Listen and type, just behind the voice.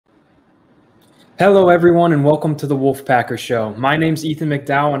Hello, everyone, and welcome to the Wolfpacker Show. My name's Ethan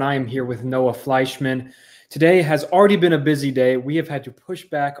McDowell, and I am here with Noah Fleischman. Today has already been a busy day. We have had to push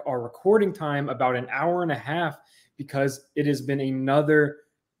back our recording time about an hour and a half because it has been another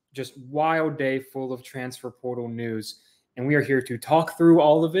just wild day full of transfer portal news. And we are here to talk through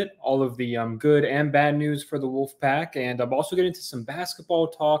all of it, all of the good and bad news for the Wolfpack. And I'm also getting into some basketball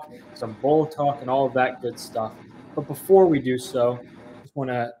talk, some bowl talk, and all of that good stuff. But before we do so, I just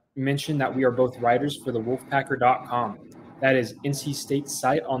want to mention that we are both writers for the Wolfpacker.com. That is NC State's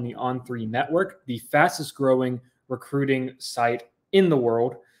site on the On3 network, the fastest growing recruiting site in the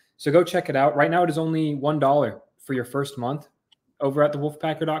world. So go check it out. Right now, it is only $1 for your first month over at the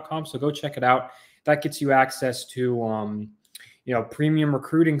Wolfpacker.com. So go check it out. That gets you access to, premium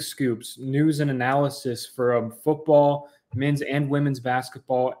recruiting scoops, news and analysis for football, men's and women's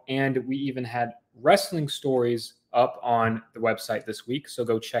basketball. And we even had wrestling stories up on the website this week. So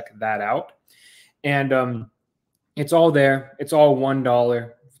go check that out. And it's all there. It's all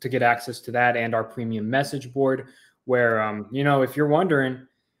 $1 to get access to that and our premium message board where, if you're wondering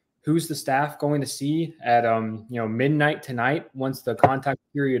who's the staff going to see at, midnight tonight once the contact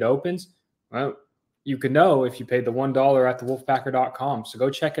period opens, well, you can know if you paid the $1 at the Wolfpacker.com. So go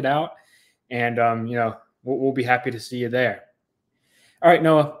check it out. And, we'll be happy to see you there. All right,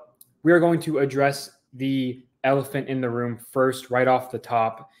 Noah, we are going to address the elephant in the room first, right off the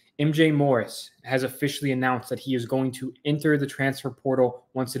top. MJ Morris has officially announced that he is going to enter the transfer portal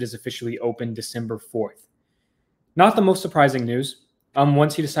once it is officially open December 4th. Not the most surprising news.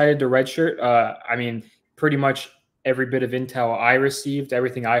 Once he decided to redshirt, pretty much every bit of intel I received,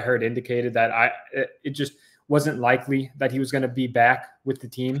 everything I heard indicated that it just wasn't likely that he was going to be back with the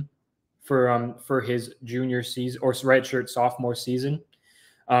team for his junior season or redshirt sophomore season.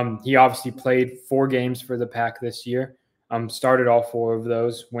 He obviously played 4 games for the Pack this year, started all 4 of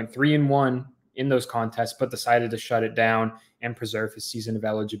those, went 3-1 in those contests, but decided to shut it down and preserve his season of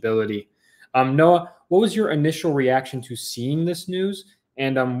eligibility. Noah, what was your initial reaction to seeing this news?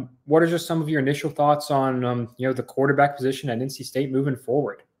 And what are just some of your initial thoughts on, the quarterback position at NC State moving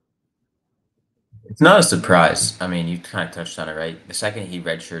forward? It's not a surprise. I mean, you kind of touched on it, right? The second he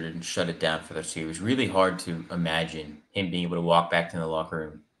redshirted and shut it down for this year, it was really hard to imagine him being able to walk back to the locker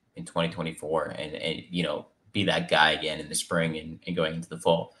room in 2024 and be that guy again in the spring and going into the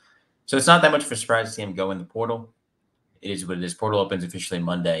fall. So it's not that much of a surprise to see him go in the portal. It is what it is. Portal opens officially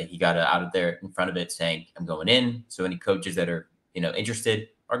Monday. He got out of there in front of it saying, I'm going in. So any coaches that are, interested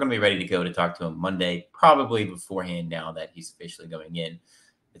are going to be ready to go to talk to him Monday, probably beforehand now that he's officially going in.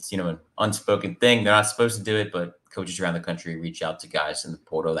 It's, an unspoken thing. They're not supposed to do it, but coaches around the country reach out to guys in the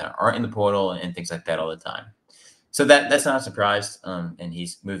portal that aren't in the portal and things like that all the time. So that's not a surprise. And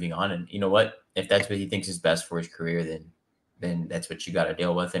he's moving on. And you know what? If that's what he thinks is best for his career, then that's what you got to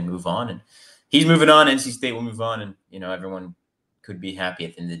deal with and move on. And he's moving on. NC State will move on. And, everyone could be happy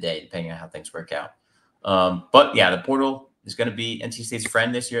at the end of the day, depending on how things work out. But yeah, the portal is going to be NC State's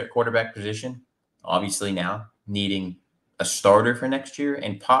friend this year at quarterback position. Obviously now needing a starter for next year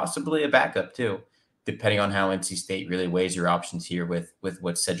and possibly a backup too, depending on how NC State really weighs your options here with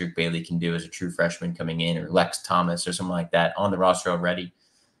what Cedric Bailey can do as a true freshman coming in, or Lex Thomas or something like that on the roster already.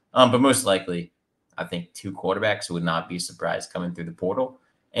 But most likely, I think 2 quarterbacks would not be a surprise coming through the portal.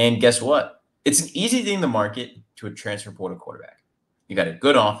 And guess what? It's an easy thing to market to a transfer portal quarterback. You got a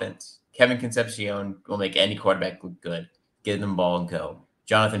good offense. Kevin Concepcion will make any quarterback look good. Get them the ball and go.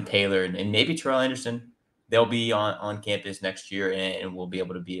 Jonathan Taylor and maybe Terrell Anderson, they'll be on campus next year and will be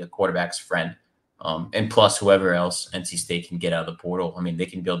able to be a quarterback's friend. And plus whoever else NC State can get out of the portal. I mean, they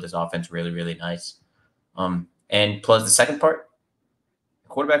can build this offense really, really nice. And plus the second part, the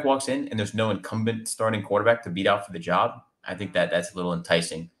quarterback walks in and there's no incumbent starting quarterback to beat out for the job. I think that's a little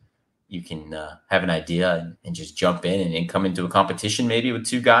enticing. You can have an idea and just jump in and come into a competition maybe with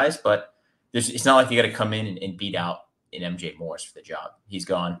 2 guys, but it's not like you got to come in and beat out an MJ Morris for the job. He's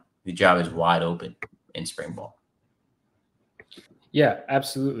gone. The job is wide open in spring ball. Yeah,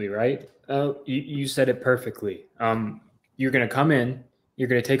 absolutely. Right. You said it perfectly. You're going to come in, you're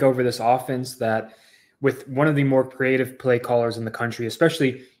going to take over this offense that with one of the more creative play callers in the country,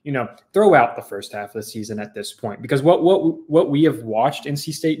 especially, throw out the first half of the season at this point, because what we have watched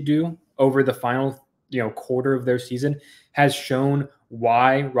NC State do over the final, quarter of their season has shown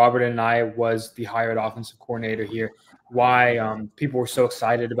why Robert Anae was the hired offensive coordinator here, why people were so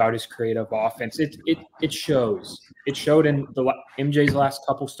excited about his creative offense. It shows. It showed in the MJ's last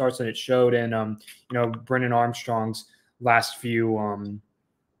couple starts, and it showed in Brennan Armstrong's last few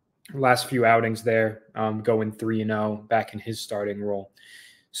outings there, going 3-0 back in his starting role.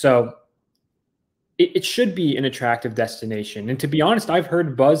 So it should be an attractive destination. And to be honest, I've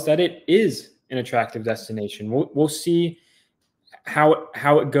heard buzz that it is an attractive destination. We'll see how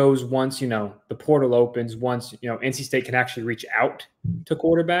it goes once, the portal opens, once, NC State can actually reach out to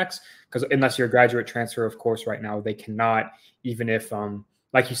quarterbacks, because unless you're a graduate transfer, of course, right now they cannot, even if,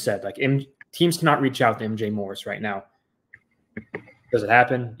 like you said, teams cannot reach out to MJ Morris right now. Does it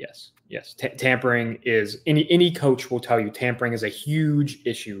happen? Yes. Yes. Tampering is, any coach will tell you tampering is a huge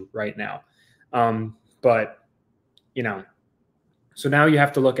issue right now. But, so now you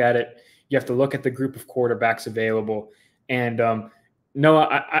have to look at it. You have to look at the group of quarterbacks available. And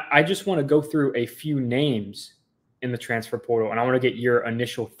Noah, I just want to go through a few names in the transfer portal, and I want to get your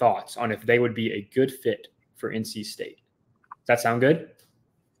initial thoughts on if they would be a good fit for NC State. Does that sound good?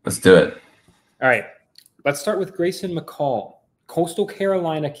 Let's do it. All right. Let's start with Grayson McCall, Coastal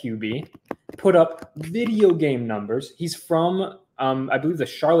Carolina QB, put up video game numbers. He's from, I believe, the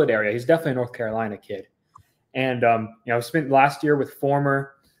Charlotte area. He's definitely a North Carolina kid. And, spent last year with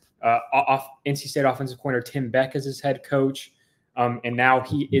former NC State offensive coordinator Tim Beck as his head coach. And now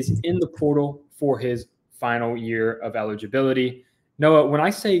he is in the portal for his final year of eligibility. Noah, when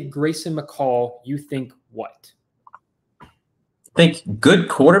I say Grayson McCall, you think what? I think good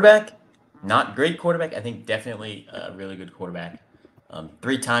quarterback, not great quarterback. I think definitely a really good quarterback.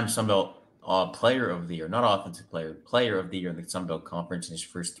 3-time Sun Belt player of the year, not offensive player of the year in the Sun Belt Conference in his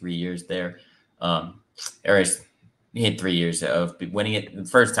first 3 years there. He had 3 years of winning it. The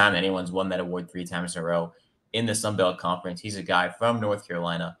first time anyone's won that award 3 times in a row in the Sun Belt Conference. He's a guy from North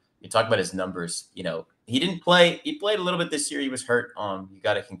Carolina. You talk about his numbers. He didn't play. He played a little bit this year. He was hurt. He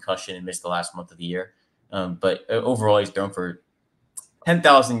got a concussion and missed the last month of the year. But overall, he's thrown for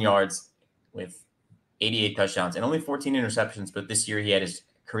 10,000 yards with 88 touchdowns and only 14 interceptions. But this year, he had his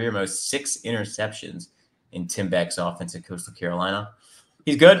career most 6 interceptions in Tim Beck's offense at Coastal Carolina.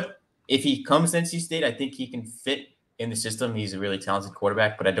 He's good. If he comes to NC State, I think he can fit in the system. He's a really talented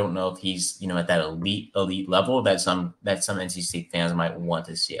quarterback, but I don't know if he's, at that elite level that some NC State fans might want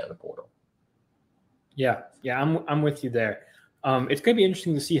to see out of the portal. Yeah, I'm with you there. It's going to be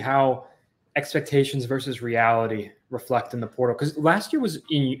interesting to see how expectations versus reality reflect in the portal, because last year was a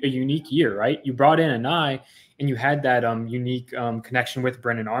unique year, right? You brought in Anai, and you had that unique connection with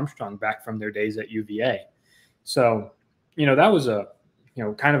Brennan Armstrong back from their days at UVA. So, that was a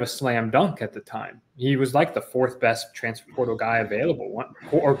kind of a slam dunk at the time. He was like the 4th best transfer portal guy available,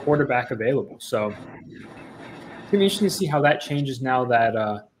 or quarterback available. So it's going to be interesting to see how that changes now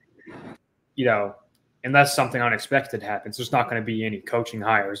that, unless something unexpected happens, there's not going to be any coaching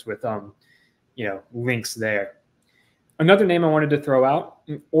hires with, links there. Another name I wanted to throw out,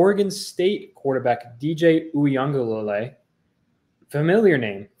 Oregon State quarterback DJ Uiagalelei. Familiar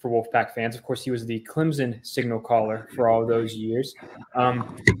name for Wolfpack fans. Of course, he was the Clemson signal caller for all those years.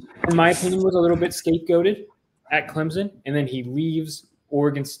 In my opinion, was a little bit scapegoated at Clemson, and then he leaves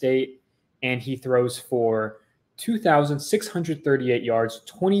Oregon State, and he throws for 2,638 yards,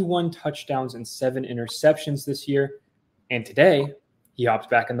 21 touchdowns, and 7 interceptions this year. And today, he hops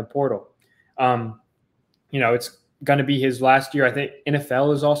back in the portal. It's going to be his last year. I think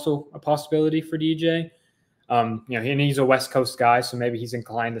NFL is also a possibility for DJ. And he's a West Coast guy, so maybe he's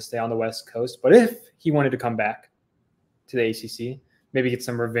inclined to stay on the West Coast. But if he wanted to come back to the ACC, maybe get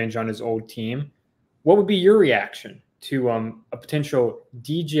some revenge on his old team, what would be your reaction to a potential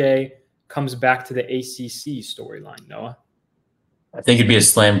DJ comes back to the ACC storyline, Noah? I think it'd be a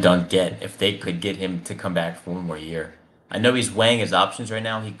slam dunk get if they could get him to come back for one more year. I know he's weighing his options right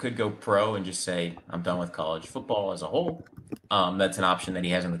now. He could go pro and just say, I'm done with college football as a whole. That's an option that he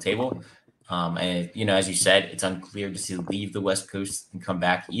has on the table. And, as you said, it's unclear to see leave the West Coast and come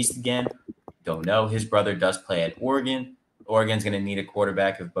back east again. Don't know. His brother does play at Oregon. Oregon's going to need a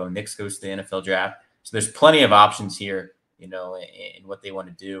quarterback if Bo Nix goes to the NFL draft. So there's plenty of options here, in what they want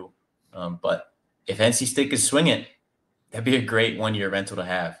to do. But if NC State could swing it, that'd be a great one-year rental to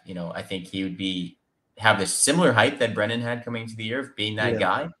have. I think he would have this similar hype that Brennan had coming into the year of being that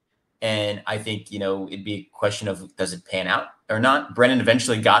guy. And I think, it'd be a question of, does it pan out or not? Brennan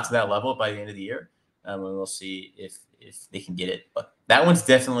eventually got to that level by the end of the year. And we'll see if they can get it. But that one's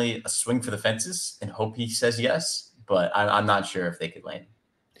definitely a swing for the fences, and hope he says yes. But I'm not sure if they could land.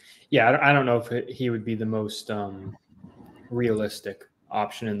 Yeah, I don't know if he would be the most realistic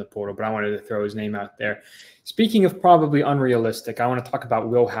option in the portal, but I wanted to throw his name out there. Speaking of probably unrealistic, I want to talk about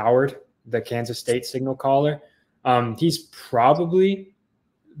Will Howard, the Kansas State signal caller. He's probably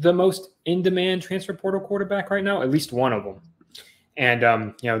the most in-demand transfer portal quarterback right now, at least one of them.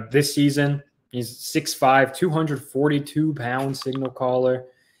 And, this season, he's 6'5", 242-pound signal caller.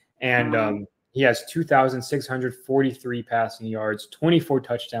 And he has 2,643 passing yards, 24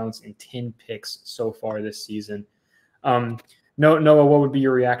 touchdowns, and 10 picks so far this season. Noah, what would be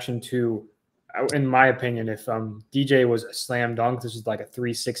your reaction to in my opinion, if DJ was a slam dunk, this is like a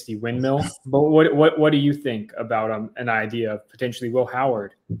 360 windmill. But what do you think about an idea of potentially Will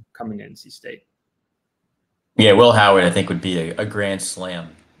Howard coming to NC State? Yeah, Will Howard, I think, would be a grand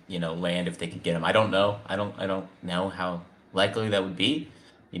slam, land if they could get him. I don't know. I don't know how likely that would be.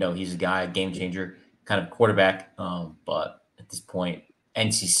 He's a guy, a game changer, kind of quarterback. But at this point,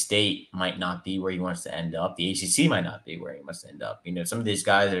 NC State might not be where he wants to end up. The ACC might not be where he wants to end up. Some of these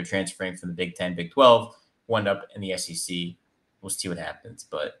guys that are transferring from the Big 10, Big 12, wind up in the SEC. We'll see what happens.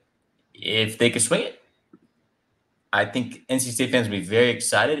 But if they could swing it, I think NC State fans will be very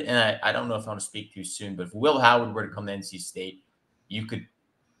excited. And I don't know if I want to speak too soon, but if Will Howard were to come to NC State, you could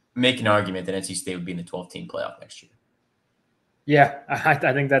make an argument that NC State would be in the 12-team playoff next year. Yeah, I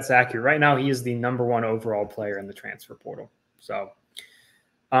think that's accurate. Right now, he is the #1 overall player in the transfer portal. So,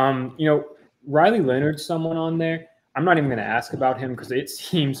 Riley Leonard's someone on there. I'm not even going to ask about him because it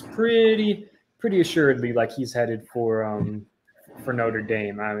seems pretty assuredly like he's headed for Notre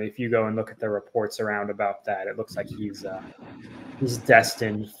Dame. I mean, if you go and look at the reports around about that, it looks like he's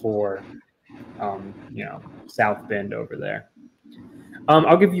destined for South Bend over there.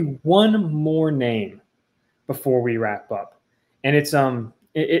 I'll give you one more name before we wrap up, and it's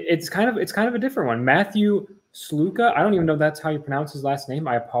kind of a different one. Matthew Sluka. I don't even know if that's how you pronounce his last name.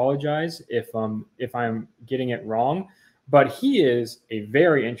 I apologize if I'm getting it wrong, but he is a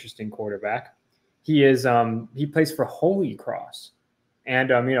very interesting quarterback. He plays for Holy Cross,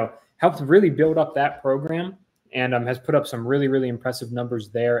 and helped really build up that program, and has put up some really, really impressive numbers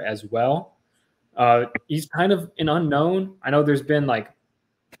there as well. He's kind of an unknown. I know there's been like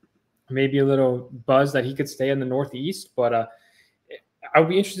maybe a little buzz that he could stay in the Northeast, but I would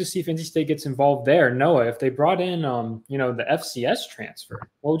be interested to see if NC State gets involved there. Noah, if they brought in the FCS transfer,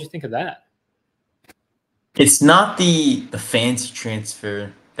 what would you think of that? It's not the fancy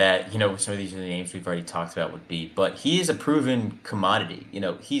transfer that, some of these are the names we've already talked about would be, but he is a proven commodity.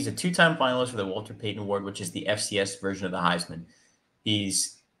 He's a 2-time finalist for the Walter Payton Award, which is the FCS version of the Heisman.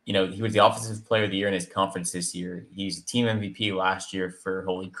 He's, he was the offensive player of the year in his conference this year. He's a team MVP last year for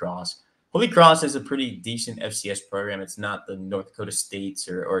Holy Cross. Holy Cross is a pretty decent FCS program. It's not the North Dakota States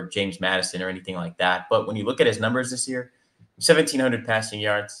or James Madison or anything like that. But when you look at his numbers this year, 1,700 passing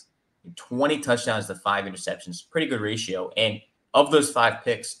yards, 20 touchdowns to 5 interceptions, pretty good ratio. And of those 5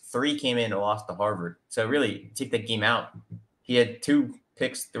 picks, 3 came in and lost to Harvard. So really, take that game out. He had 2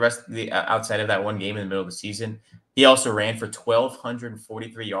 picks the rest of the outside of that one game in the middle of the season. He also ran for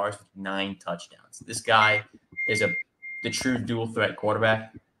 1,243 yards with 9 touchdowns. This guy is the true dual threat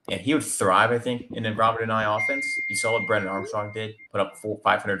quarterback, and he would thrive, I think, in the Robert and I offense. You saw what Brennan Armstrong did, put up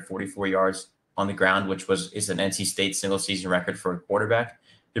 544 yards on the ground, which is an NC State single season record for a quarterback.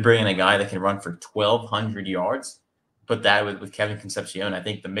 They're bringing a guy that can run for 1,200 yards. Put that with Kevin Concepcion. I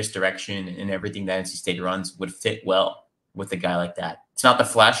think the misdirection and everything that NC State runs would fit well with a guy like that. It's not the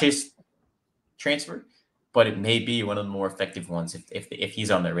flashiest transfer, but it may be one of the more effective ones if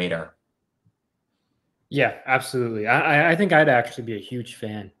he's on the radar. Yeah, absolutely. I think I'd actually be a huge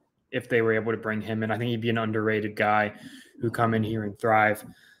fan if they were able to bring him in. I think he'd be an underrated guy who come in here and thrive.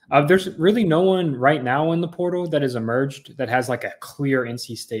 There's really no one right now in the portal that has emerged that has like a clear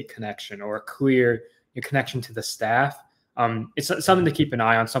NC State connection or a clear connection to the staff. It's something to keep an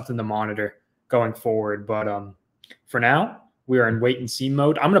eye on, something to monitor going forward. But for now, we are in wait and see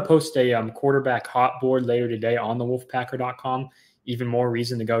mode. I'm going to post a quarterback hot board later today on the wolfpacker.com. Even more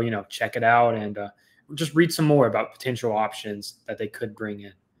reason to go, check it out and just read some more about potential options that they could bring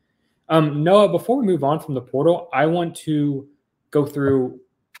in. Noah, before we move on from the portal, I want to go through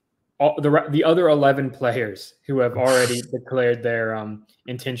all the other 11 players who have already declared their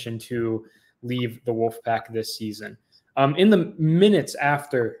intention to leave the Wolfpack this season. In the minutes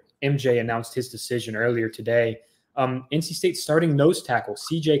after MJ announced his decision earlier today, NC State starting nose tackle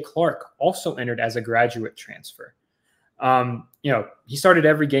CJ Clark also entered as a graduate transfer. He started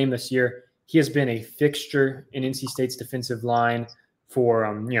every game this year. He has been a fixture in NC State's defensive line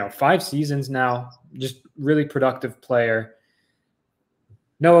for 5 seasons now. Just really productive player.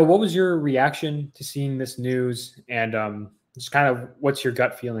 Noah, what was your reaction to seeing this news, and just kind of what's your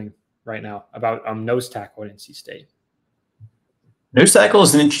gut feeling right now about nose tackle at NC State? Nose tackle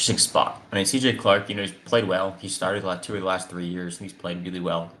is an interesting spot. I mean, CJ Clark, he's played well. He started 2 of the last 3 years, and he's played really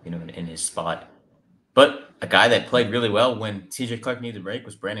well, in his spot. But a guy that played really well when CJ Clark needed a break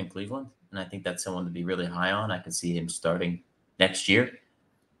was Brandon Cleveland, and I think that's someone to be really high on. I could see him starting next year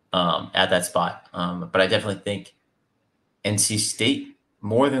at that spot. But I definitely think NC State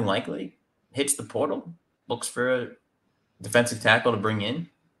more than likely hits the portal, looks for a defensive tackle to bring in,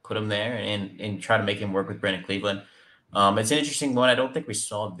 put him there, and try to make him work with Brandon Cleveland. It's an interesting one. I don't think we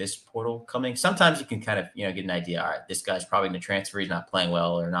saw this portal coming. Sometimes you can kind of, get an idea. All right, this guy's probably going to transfer. He's not playing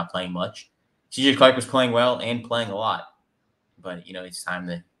well or not playing much. CJ Clark was playing well and playing a lot, but it's time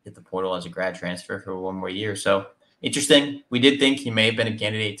to hit the portal as a grad transfer for one more year. So interesting. We did think he may have been a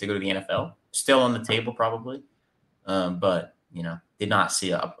candidate to go to the NFL. Still on the table, probably, but did not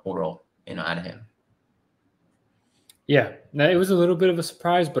see a portal, out of him. Yeah, it was a little bit of a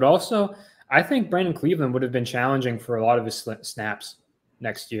surprise, but also I think Brandon Cleveland would have been challenging for a lot of his snaps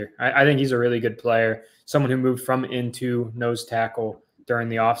next year. I think he's a really good player, someone who moved from into nose tackle during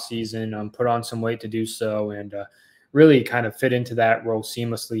the offseason, put on some weight to do so, and really kind of fit into that role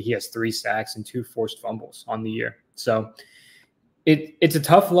seamlessly. He has 3 sacks and 2 forced fumbles on the year. So it's a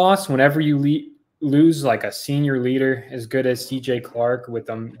tough loss whenever you lose like a senior leader as good as CJ Clark with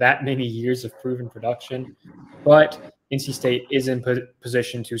that many years of proven production. But NC State is in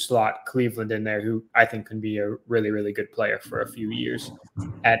position to slot Cleveland in there, who I think can be a really, really good player for a few years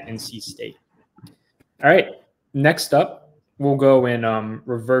at NC State. All right, next up, we'll go in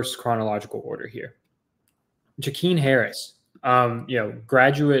reverse chronological order here. Jakeen Harris,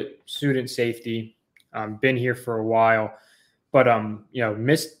 graduate student safety, been here for a while, but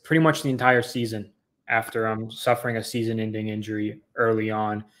missed pretty much the entire season after suffering a season-ending injury early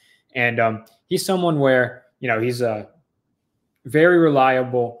on. And he's someone where he's a very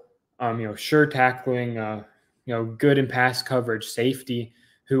reliable, sure tackling, good in pass coverage safety,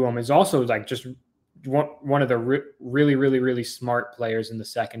 who is also like just one of the really, really, really smart players in the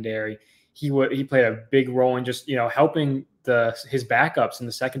secondary. He played a big role in just helping his backups in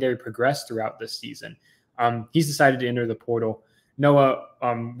the secondary progress throughout this season. He's decided to enter the portal. Noah,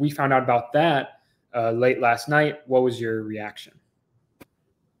 we found out about that late last night. What was your reaction?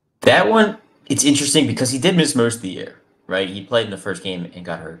 That one, it's interesting because he did miss most of the year, right? He played in the first game and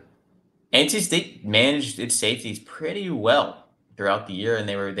got hurt. NC State managed its safeties pretty well throughout the year, and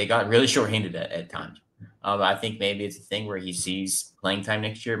they got really short-handed at times. I think maybe it's a thing where he sees playing time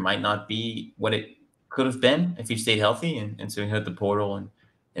next year might not be what it could have been if he stayed healthy, and so he hit the portal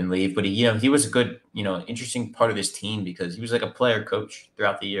and leave. But he was a good, interesting part of this team because he was like a player coach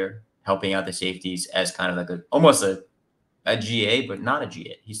throughout the year, helping out the safeties as kind of like almost a GA, but not a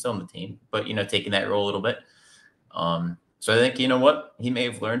GA. He's still on the team, but taking that role a little bit. So I think he may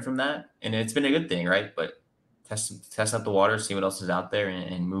have learned from that, and it's been a good thing, right? But test out the water, see what else is out there,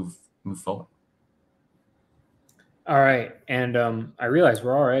 and move forward. All right, and I realize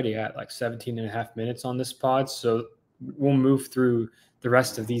we're already at like 17 and a half minutes on this pod, so we'll move through the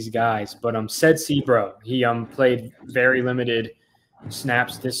rest of these guys. But Ced Sebro, he played very limited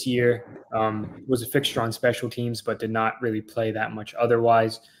snaps this year, was a fixture on special teams, but did not really play that much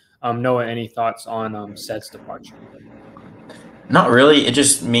otherwise. Noah, any thoughts on Ced's departure? Not really. It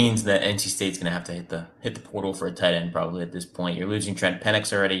just means that NC State's going to have to hit the portal for a tight end probably at this point. You're losing Trent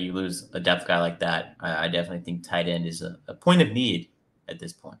Penix already. You lose a depth guy like that. I definitely think tight end is a point of need at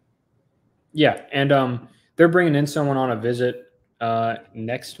this point. Yeah, and they're bringing in someone on a visit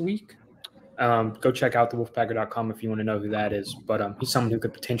next week. Go check out thewolfpacker.com if you want to know who that is. But he's someone who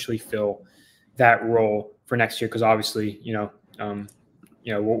could potentially fill that role for next year because obviously,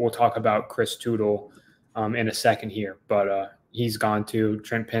 we'll talk about Chris Tootle in a second here, but he's gone too.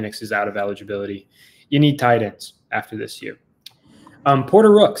 Trent Penix is out of eligibility. You need tight ends after this year.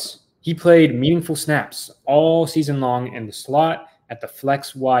 Porter Rooks, he played meaningful snaps all season long in the slot at the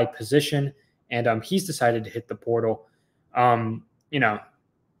flex Y position, and he's decided to hit the portal.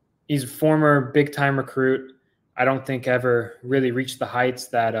 He's a former big-time recruit. I don't think ever really reached the heights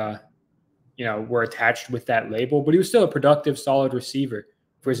that, were attached with that label, but he was still a productive, solid receiver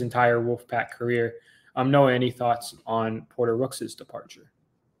for his entire Wolfpack career. Noah, any thoughts on Porter Rooks' departure?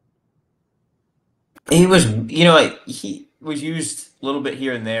 He was, he was used a little bit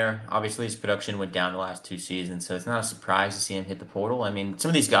here and there. Obviously, his production went down the last 2 seasons, so it's not a surprise to see him hit the portal. I mean, some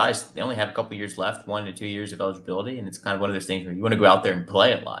of these guys, they only have a couple years left, 1 to 2 years of eligibility, and it's kind of one of those things where you want to go out there and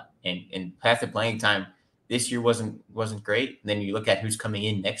play a lot. And past the playing time this year wasn't great. And then you look at who's coming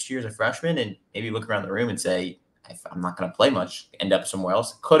in next year as a freshman, and maybe look around the room and say, I'm not going to play much, end up somewhere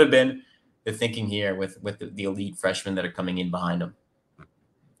else. Could have been the thinking here with the elite freshmen that are coming in behind him.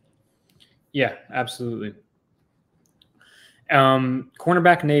 Yeah, absolutely.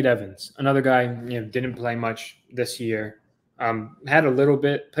 Cornerback Nate Evans, another guy, didn't play much this year. Had a little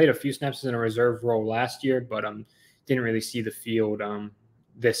bit, played a few snaps in a reserve role last year, but didn't really see the field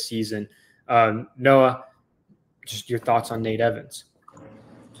this season. Noah, just your thoughts on Nate Evans?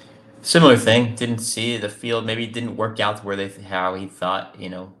 Similar thing. Didn't see the field. Maybe it didn't work out to where how he thought,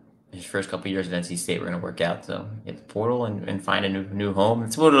 his first couple of years at NC State were going to work out. So hit the portal and find a new home.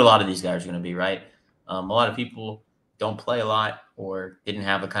 It's what a lot of these guys are going to be, right? A lot of people don't play a lot or didn't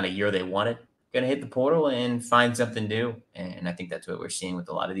have a kind of year they wanted, going to hit the portal and find something new. And I think that's what we're seeing with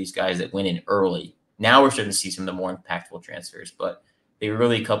a lot of these guys that went in early. Now we're starting to see some of the more impactful transfers, but they were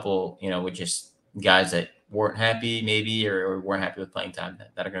really a couple, with just guys that weren't happy maybe or weren't happy with playing time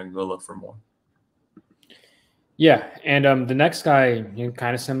that are going to go look for more. Yeah, and the next guy,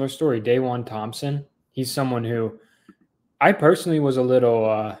 kind of similar story, Dajuan Thompson. He's someone who I personally was a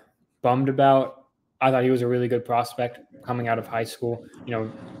little bummed about. I thought he was a really good prospect coming out of high school.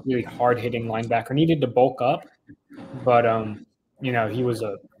 Really hard-hitting linebacker. Needed to bulk up, but he was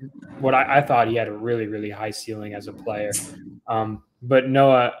what I thought he had a really, really high ceiling as a player. But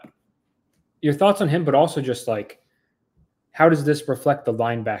Noah, your thoughts on him, but also just like, how does this reflect the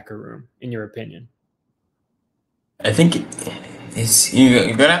linebacker room, in your opinion? I think you're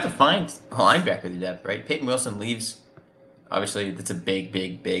going to have to find a linebacker to depth, right? Peyton Wilson leaves. Obviously, that's a big,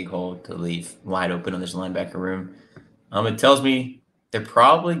 big, big hole to leave wide open on this linebacker room. It tells me they're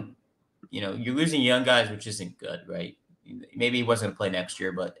probably, you're losing young guys, which isn't good, right? Maybe he wasn't going to play next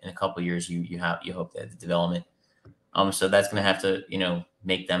year, but in a couple of years, you hope that the development. So that's going to have to,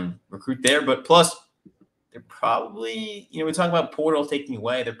 make them recruit there. But plus, they're probably, we're talking about portal taking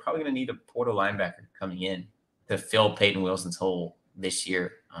away. They're probably going to need a portal linebacker coming in to fill Peyton Wilson's hole this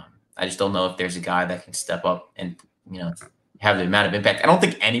year. I just don't know if there's a guy that can step up and, have the amount of impact. I don't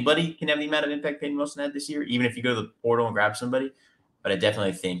think anybody can have the amount of impact Peyton Wilson had this year, even if you go to the portal and grab somebody. But I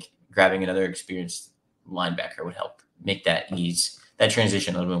definitely think grabbing another experienced linebacker would help make that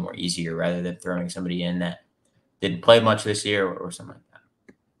transition a little bit more easier rather than throwing somebody in that didn't play much this year or something like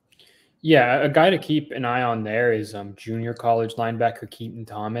that. Yeah, a guy to keep an eye on there is junior college linebacker Keaton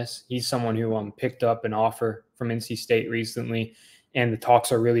Thomas. He's someone who picked up an offer from NC State recently, and the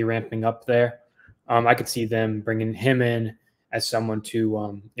talks are really ramping up there. I could see them bringing him in as someone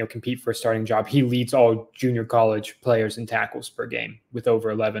to compete for a starting job. He leads all junior college players in tackles per game with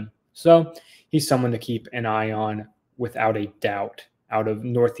over 11. So he's someone to keep an eye on without a doubt out of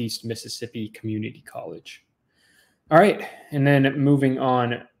Northeast Mississippi Community College. All right, and then moving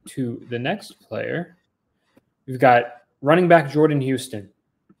on to the next player, we've got running back Jordan Houston.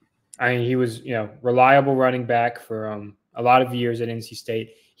 He was, reliable running back for a lot of years at NC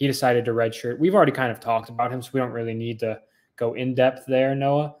State. He decided to redshirt. We've already kind of talked about him, so we don't really need to go in depth there,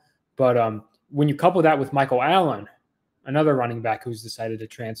 Noah. But when you couple that with Michael Allen, another running back who's decided to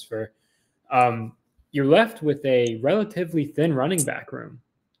transfer, you're left with a relatively thin running back room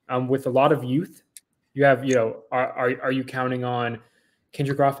with a lot of youth. You have, are you counting on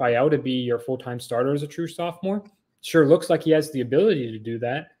Kendrick Raphael to be your full-time starter as a true sophomore? Sure looks like he has the ability to do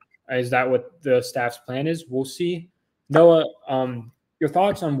that. Is that what the staff's plan is? We'll see. Noah, your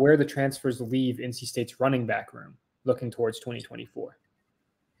thoughts on where the transfers leave NC State's running back room looking towards 2024?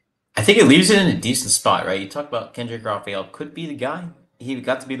 I think it leaves it in a decent spot, right? You talk about Kendrick Raphael could be the guy. He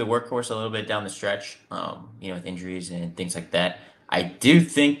got to be the workhorse a little bit down the stretch, with injuries and things like that. I do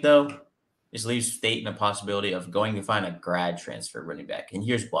think, though, this leaves State in a possibility of going to find a grad transfer running back. And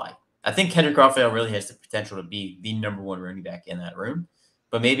here's why. I think Kendrick Raphael really has the potential to be the number one running back in that room,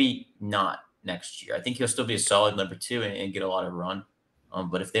 but maybe not next year. I think he'll still be a solid number two and get a lot of run.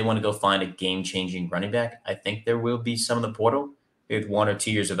 But if they want to go find a game-changing running back, I think there will be some in the portal with 1 or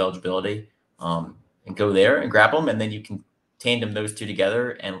 2 years of eligibility and go there and grab them. And then you can tandem those two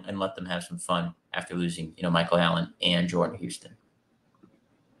together and let them have some fun after losing, Michael Allen and Jordan Houston.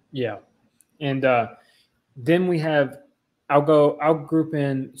 Yeah. And then we have, I'll group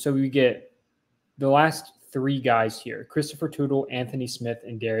in. So we get the last three guys here: Christopher Tootle, Anthony Smith,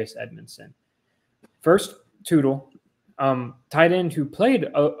 and Darius Edmondson. First, Tootle, tight end who played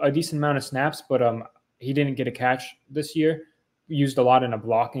a decent amount of snaps, but he didn't get a catch this year. Used a lot in a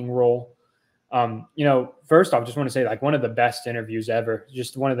blocking role. First off, just want to say, like, one of the best interviews ever.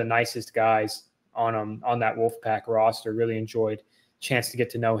 Just one of the nicest guys on that Wolfpack roster. Really enjoyed chance to get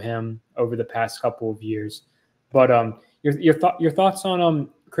to know him over the past couple of years. But your thoughts on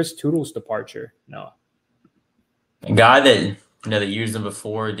Chris Tootle's departure, Noah? A guy that that used him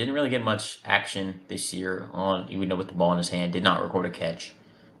before, didn't really get much action this year with the ball in his hand, did not record a catch.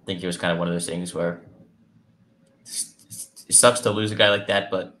 I think it was kind of one of those things where it sucks to lose a guy like that,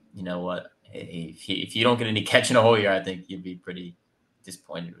 but you know what? If you don't get any catch in a whole year, I think you'd be pretty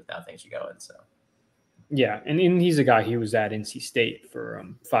disappointed with how things are going. So. Yeah, and he's a guy who was at NC State for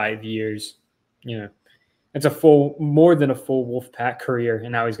 5 years. It's more than a full Wolfpack career,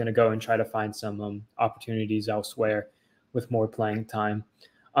 and now he's going to go and try to find some opportunities elsewhere with more playing time.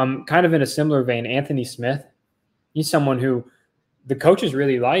 Kind of in a similar vein, Anthony Smith, he's someone who the coaches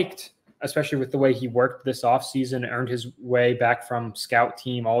really liked, especially with the way he worked this offseason, earned his way back from scout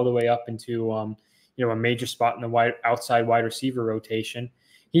team all the way up into a major spot in the outside wide receiver rotation.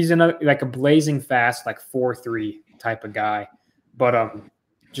 He's like a blazing fast, like 4.3 type of guy, but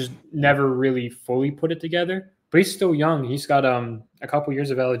just never really fully put it together. But he's still young. He's got a couple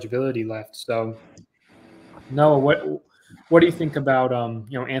years of eligibility left. So Noah, what do you think about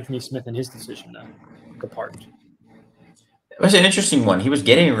Anthony Smith and his decision to depart? It was an interesting one. He was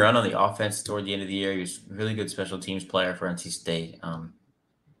getting a run on the offense toward the end of the year. He was a really good special teams player for NC State. I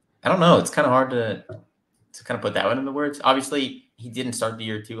don't know. It's kind of hard to kind of put that one into words. Obviously, he didn't start the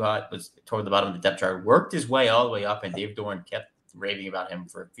year too hot, was toward the bottom of the depth chart, worked his way all the way up, and Dave Doran kept raving about him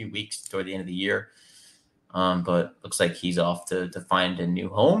for a few weeks toward the end of the year. But looks like he's off to find a new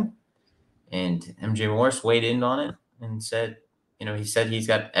home. And MJ Morris weighed in on it and said, he said he's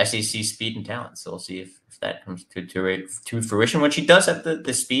got SEC speed and talent. So we'll see if that comes to fruition, which he does have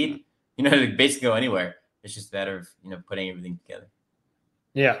the speed, to basically go anywhere. It's just a matter of, putting everything together.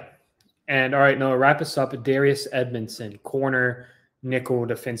 Yeah. And all right, Noah, wrap us up. Darius Edmondson, corner, nickel,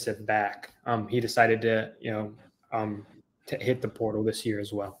 defensive back. He decided to, to hit the portal this year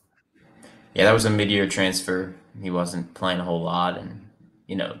as well. Yeah, that was a mid-year transfer. He wasn't playing a whole lot, and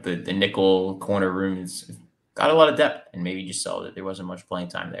the nickel corner room's got a lot of depth, and maybe just saw that there wasn't much playing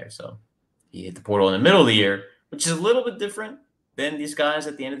time there. So he hit the portal in the middle of the year, which is a little bit different than these guys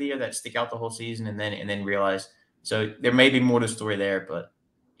at the end of the year that stick out the whole season and then realize. So there may be more to the story there, but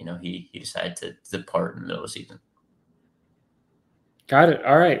he decided to depart in the middle of the season. Got it.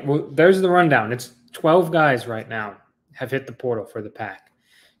 All right. Well, there's the rundown. It's 12 guys right now have hit the portal for the Pack.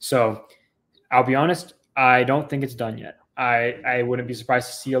 So I'll be honest, I don't think it's done yet. I wouldn't be surprised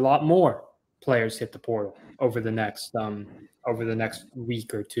to see a lot more players hit the portal over the next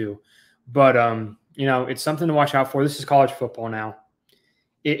week or two. But it's something to watch out for. This is college football now.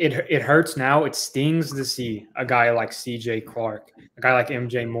 It hurts now. It stings to see a guy like CJ Clark, a guy like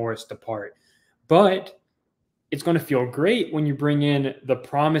MJ Morris depart. But it's going to feel great when you bring in the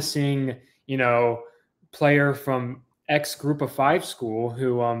promising, player from X group of 5 school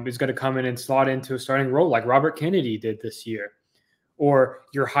who is going to come in and slot into a starting role like Robert Kennedy did this year. Or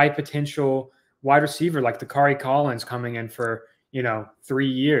your high potential wide receiver like Dakari Collins coming in for, 3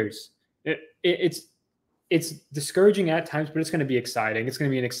 years. It's discouraging at times, but it's going to be exciting. It's going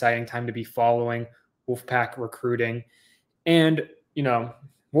to be an exciting time to be following Wolfpack recruiting. And,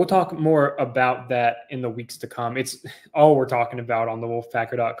 we'll talk more about that in the weeks to come. It's all we're talking about on the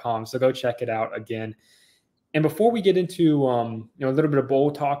wolfpacker.com. So go check it out again. And before we get into, a little bit of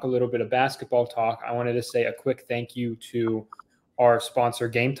bowl talk, a little bit of basketball talk, I wanted to say a quick thank you to our sponsor,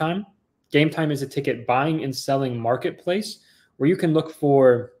 Game Time. Game Time is a ticket buying and selling marketplace where you can look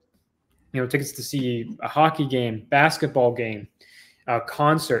for tickets to see a hockey game, basketball game, a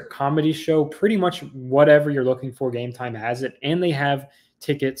concert, comedy show, pretty much whatever you're looking for, Game Time has it. And they have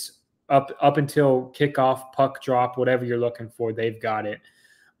tickets up until kickoff, puck drop, whatever you're looking for, they've got it.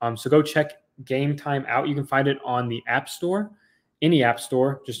 So go check Game Time out. You can find it on the App Store, any App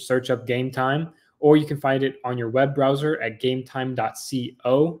Store. Just search up Game Time. Or you can find it on your web browser at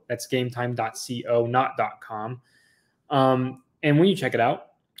gametime.co. That's gametime.co, not .com. And when you check it out,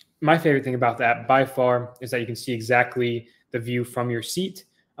 my favorite thing about that by far is that you can see exactly the view from your seat.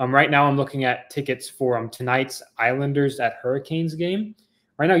 Right now I'm looking at tickets for tonight's Islanders at Hurricanes game.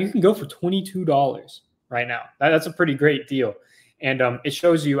 Right now you can go for $22 right now. That's a pretty great deal. And it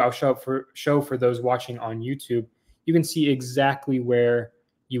shows you, I'll show for those watching on YouTube, you can see exactly where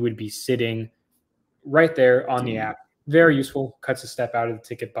you would be sitting right there on the app. Very useful, cuts a step out of the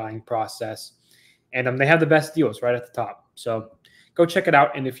ticket buying process. And they have the best deals right at the top. So go check it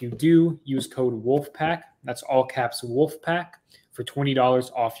out. And if you do, use code Wolfpack, that's all caps Wolfpack, for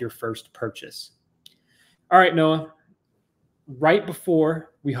 $20 off your first purchase. All right, Noah, right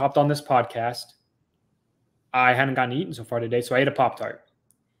before we hopped on this podcast, I hadn't gotten eaten so far today, so I ate a Pop-Tart.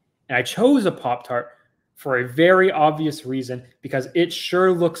 And I chose a Pop-Tart for a very obvious reason, because it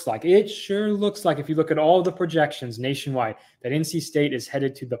sure looks like, if you look at all the projections nationwide, that NC State is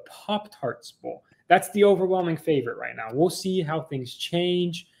headed to the Pop-Tarts Bowl. That's the overwhelming favorite right now. We'll see how things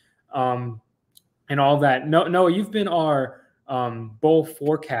change and all that. Noah, you've been our bowl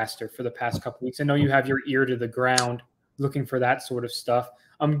forecaster for the past couple weeks. I know you have your ear to the ground looking for that sort of stuff.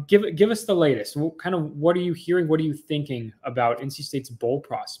 Give us the latest. What are you hearing? What are you thinking about NC State's bowl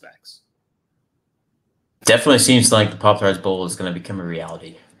prospects? Definitely seems like the Pop-Tarts Bowl is going to become a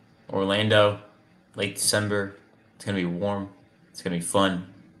reality. Orlando, late December. It's going to be warm. It's going to be fun.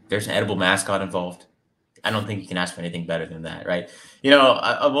 There's an edible mascot involved. I don't think you can ask for anything better than that, right?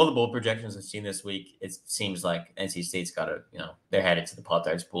 Of all the bowl projections I've seen this week, it seems like NC State's got they're headed to the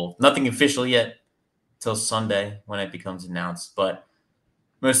Pop-Tarts Bowl. Nothing official yet till Sunday when it becomes announced. But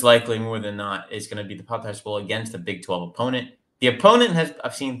most likely, more than not, is going to be the Pop-Tarts Bowl against a Big 12 opponent. The opponent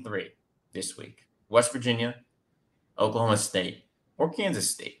I've seen 3 this week: West Virginia, Oklahoma State, or Kansas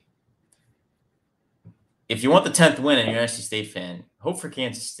State. If you want the 10th win and you're an NC State fan, hope for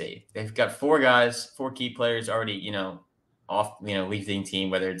Kansas State. They've got 4 guys, 4 key players already, off, leaving the team,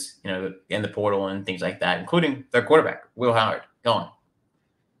 whether it's, in the portal and things like that, including their quarterback, Will Howard, gone.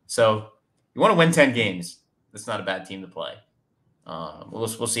 So you want to win 10 games. That's not a bad team to play.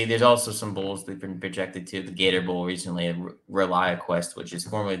 We'll see. There's also some bowls that have been projected to. The Gator Bowl recently, ReliaQuest, which is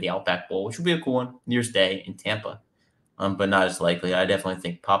formerly the Outback Bowl, which will be a cool one, New Year's Day in Tampa, but not as likely. I definitely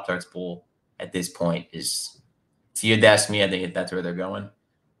think Pop-Tarts Bowl at this point is, if you'd ask me, I think that's where they're going,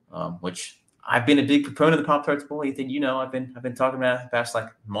 which I've been a big proponent of the Pop-Tarts Bowl. Ethan, I've been talking about it the past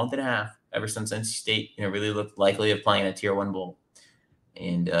month and a half, ever since NC State, really looked likely of playing a Tier 1 bowl.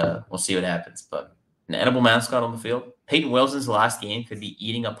 And we'll see what happens. But an edible mascot on the field. Peyton Wilson's last game could be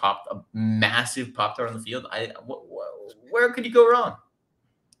eating a massive Pop-Tart on the field. Where could you go wrong?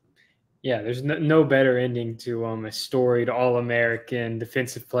 Yeah, there's no better ending to a storied All-American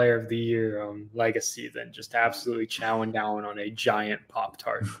Defensive Player of the Year legacy than just absolutely chowing down on a giant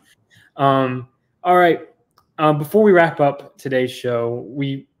Pop-Tart. All right. Before we wrap up today's show,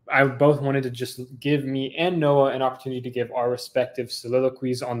 I both wanted to just give me and Noah an opportunity to give our respective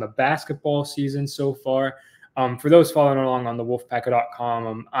soliloquies on the basketball season so far. For those following along on the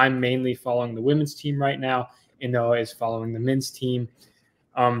Wolfpacker.com, I'm mainly following the women's team right now, and Noah is following the men's team.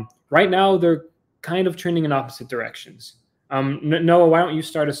 Right now, they're kind of trending in opposite directions. Noah, why don't you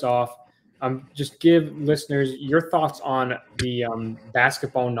start us off? Just give listeners your thoughts on the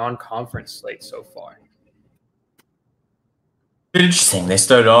basketball non-conference slate so far. Interesting. They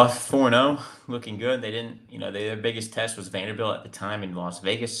started off 4-0, looking good. They didn't, their biggest test was Vanderbilt at the time in Las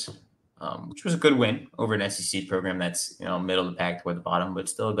Vegas, which was a good win over an SEC program that's, middle of the pack toward the bottom, but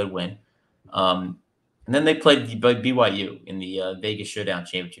still a good win. And then they played BYU in the Vegas Showdown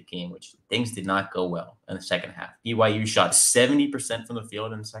Championship game, which things did not go well in the second half. BYU shot 70% from the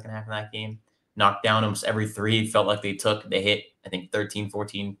field in the second half of that game, knocked down almost every 3 it felt like they took. They hit, I think, 13,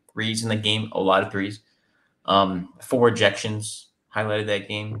 14 threes in the game, a lot of threes. 4 ejections highlighted that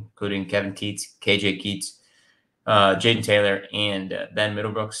game, including Kevin Keats, KJ Keats, Jaden Taylor, and Ben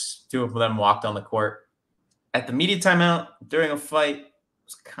Middlebrooks. 2 of them walked on the court. At the media timeout during a fight, it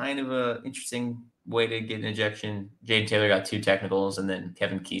was kind of an interesting way to get an ejection. Jaden Taylor got 2 technicals, and then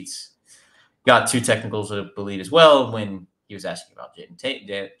Kevin Keats got 2 technicals, I believe, as well, when he was asking about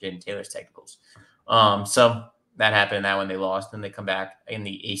Jaden Taylor's technicals. So that happened. That one they lost. Then they come back in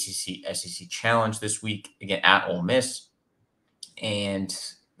the ACC SEC Challenge this week, again at Ole Miss, and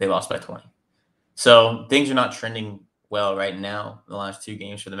they lost by 20. So things are not trending well right now. The last 2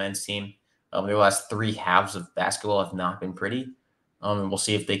 games for the men's team, the last 3 halves of basketball have not been pretty. And we'll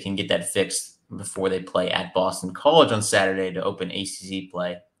see if they can get that fixed before they play at Boston College on Saturday to open ACC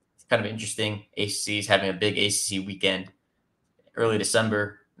play. It's kind of interesting. ACC is having a big ACC weekend early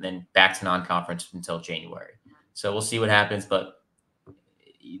December, and then back to non-conference until January. So we'll see what happens, but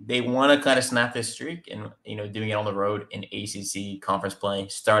they want to kind of snap this streak, and doing it on the road in ACC conference play,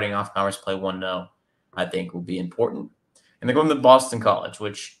 starting off conference play 1-0, I think will be important. And they're going to Boston College,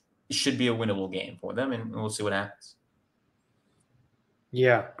 which should be a winnable game for them, and we'll see what happens.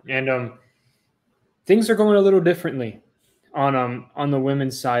 Yeah, and things are going a little differently on the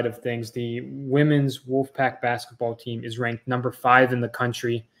women's side of things. The women's Wolfpack basketball team is ranked number 5 in the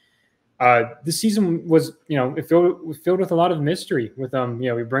country. This season was, it filled with a lot of mystery. With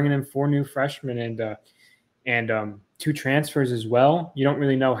we're bringing in 4 new freshmen and 2 transfers as well. You don't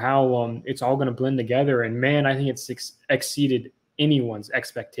really know how it's all going to blend together. And man, I think it's exceeded anyone's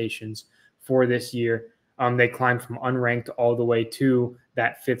expectations for this year. They climbed from unranked all the way to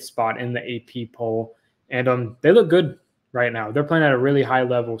that 5th spot in the AP poll. And they look good right now. They're playing at a really high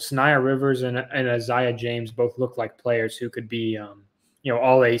level. Sanaya Rivers and Isaiah James both look like players who could be,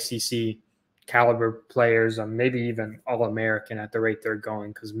 all ACC caliber players, maybe even All-American at the rate they're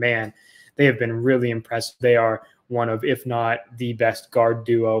going. Because, man, they have been really impressive. They are one of, if not the best guard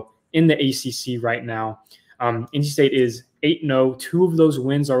duo in the ACC right now. NC State is 8-0. 2 of those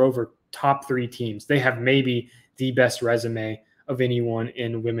wins are over top 3 teams. They have maybe the best resume of anyone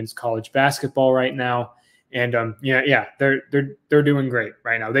in women's college basketball right now. And they're doing great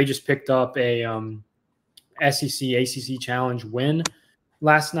right now. They just picked up a SEC ACC Challenge win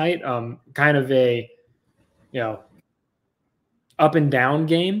last night. Kind of a up and down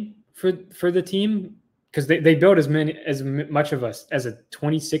game for the team, because they built as much of as a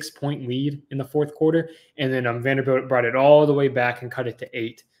 26-point lead in the 4th quarter, and then Vanderbilt brought it all the way back and cut it to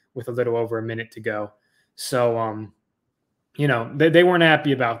 8 with a little over a minute to go. So they weren't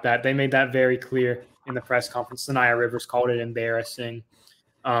happy about that. They made that very clear in the press conference. Sanaya Rivers called it embarrassing.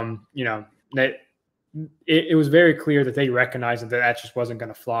 That it was very clear that they recognized that just wasn't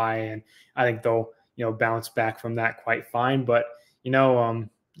going to fly. And I think they'll, bounce back from that quite fine. But,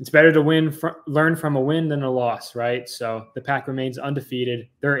 it's better to learn from a win than a loss, right? So the Pack remains undefeated.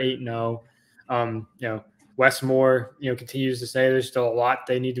 They're 8-0. Westmore, continues to say there's still a lot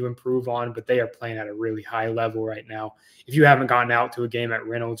they need to improve on, but they are playing at a really high level right now. If you haven't gotten out to a game at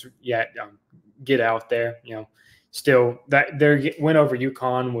Reynolds yet, get out there. Still, that their win over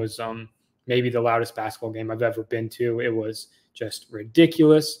UConn was maybe the loudest basketball game I've ever been to. It was just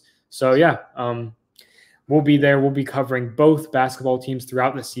ridiculous. So yeah, we'll be there. We'll be covering both basketball teams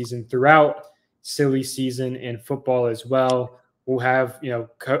throughout the season, throughout silly season, and football as well. We'll have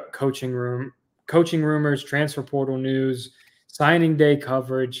coaching rumors, transfer portal news, signing day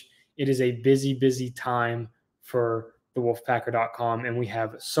coverage. It is a busy, busy time for the Wolfpacker.com, and we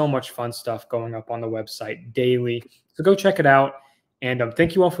have so much fun stuff going up on the website daily. So go check it out. And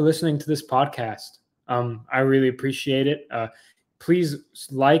thank you all for listening to this podcast. I really appreciate it. Please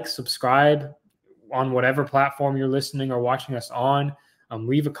like, subscribe on whatever platform you're listening or watching us on.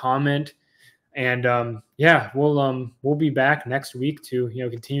 Leave a comment. And we'll be back next week to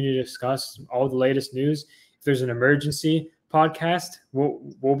continue to discuss all the latest news. If there's an emergency podcast,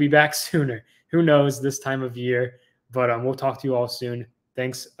 we'll be back sooner. Who knows this time of year? But we'll talk to you all soon.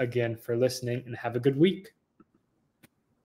 Thanks again for listening, and have a good week.